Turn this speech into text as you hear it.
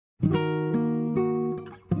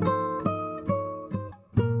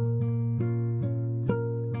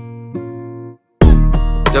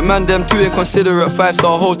The mandem too inconsiderate,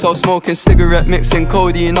 5-star hotel smoking cigarette, mixing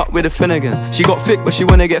codeine up with a phenergan. She got thick but she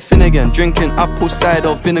wanna get thin again, drinking apple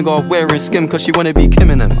cider vinegar, wearing skim cause she wanna be Kim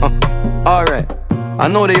in them. Alright, I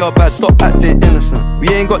know they are bad, stop acting innocent. We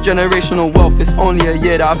ain't got generational wealth, it's only a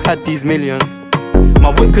year that I've had these millions. My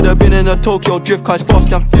whip could have been in a Tokyo drift car, it's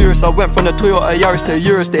fast and furious. I went from the Toyota Yaris to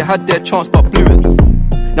Urus, they had their chance but blew it.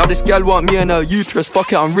 Now this gal want me and her uterus,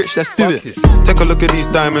 fuck it, I'm rich, let's do it. Take a look at these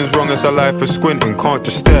diamonds, wrong as a life for squinting, can't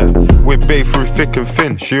just stare. We're babe through thick and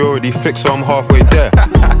thin, she already fixed so I'm halfway there.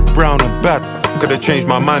 Brown and bad, could've changed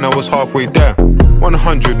my mind, I was halfway there.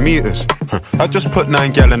 100 meters, I just put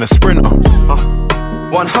 9 gal in a sprinter.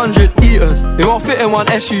 100 eaters, it won't fit in one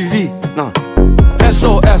SUV, no.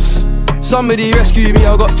 SOS, somebody rescue me,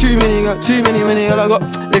 I got too many, I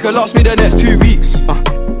got, they could last me the next 2 weeks.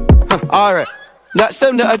 Alright. Like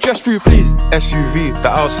send the address through please. SUV, the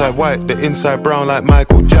outside white, the inside brown like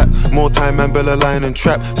Michael Jack. More time and Bella line and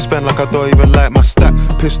trap. Spend like I don't even like my stack.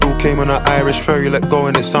 Pistol came on an Irish ferry, let go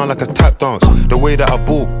and it sound like a tap dance. The way that I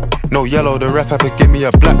ball, no yellow, the ref had to give me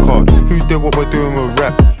a black card. Who did what we're doing with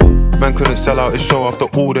rap? Man couldn't sell out his show after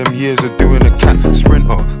all them years of doing a cat.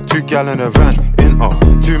 Sprinter, 2 gal in a van, in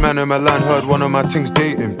 2 man in Milan, heard one of my things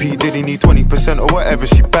dating. P Diddy need 20% or whatever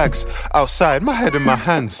she bags. Outside, my head in my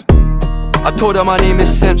hands. I told her my name is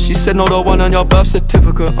Sam, she said no, the one on your birth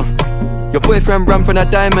certificate. Your boyfriend ran from that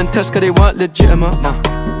diamond test cause they weren't legitimate.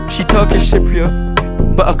 She Turkish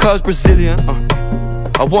Cypriot, but her car's Brazilian.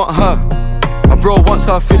 I want her, my bro wants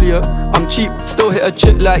her affiliate. I'm cheap, still hit a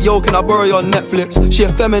chick like, yo, can I borrow your Netflix? She a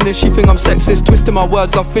feminist, she think I'm sexist, twisting my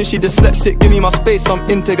words, I think she dyslexic. Give me my space, I'm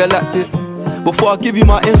intergalactic. Before I give you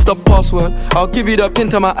my Insta password, I'll give you the pin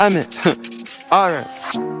to my Amit. Alright,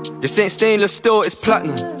 this ain't stainless steel, it's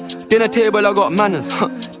platinum. Dinner table, I got manners.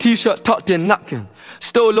 T-shirt tucked in, napkin.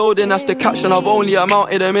 Still loading, that's the caption. I've only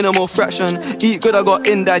amounted a minimal fraction. Eat good, I got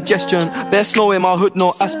indigestion. Bare snow in my hood,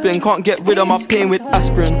 no aspirin. Can't get rid of my pain with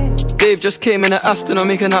aspirin. Dave just came in at Aston, I'm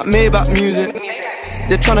making that Maybach music.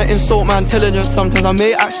 They're tryna insult my intelligence, sometimes I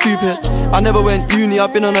may act stupid. I never went uni,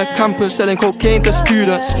 I've been on a campus selling cocaine to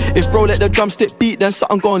students. If bro let the drumstick beat, then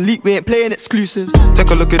something gon' leak, we ain't playing exclusives. Take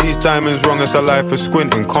a look at these diamonds, wrong as a life for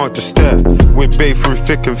squinting, can't just stare. We're babe through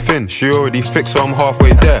thick and thin, she already fixed so I'm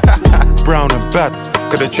halfway there. Brown and bad,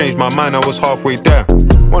 could've changed my mind, I was halfway there.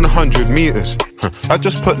 100 meters, I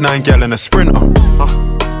just put 9 gal in a sprinter.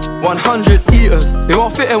 100 eaters, it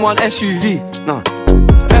won't fit in one SUV, no.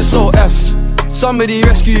 SOS, somebody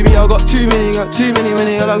rescue me, I got too many,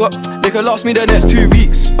 I got, they could last me the next 2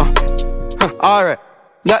 weeks. Alright,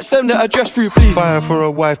 like send the address through please. Fire for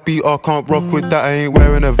a wife beater, can't rock with that, I ain't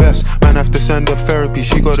wearing a vest. Man have to send her therapy,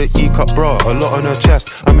 she got an E-cup bra, a lot on her chest.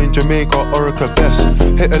 I'm in Jamaica, Orica best.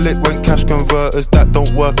 Hit a lick when cash converters, that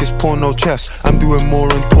don't work, it's porno chess. I'm doing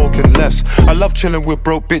more and talking less. I love chilling with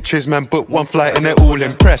broke bitches, man, book one flight and they're all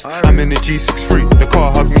impressed. I'm in the G63, the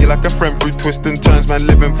car hugged me like a friend through twists and turns. Man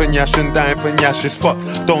living for Nyash and dying for Nyash is fuck.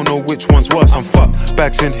 Don't know which one's worse, I'm fucked.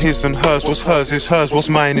 Bags in his and hers, what's hers is hers, what's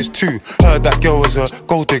mine is too. Heard that girl was a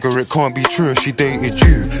gold digger, it can't be true if she dated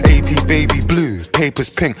you. AP baby blue, papers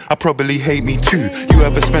pink, I probably hate me too. You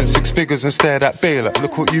ever spent 6 figures and stared at bail like,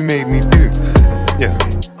 look what you made me do. Yeah.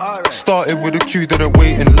 Started with a queue, didn't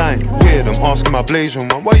wait in line. Weird, I'm asking my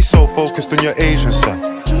Blasian one, why you so focused on your Asian side?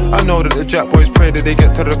 I know that the Jack boys pray that they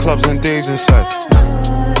get to the clubs and Dave's inside.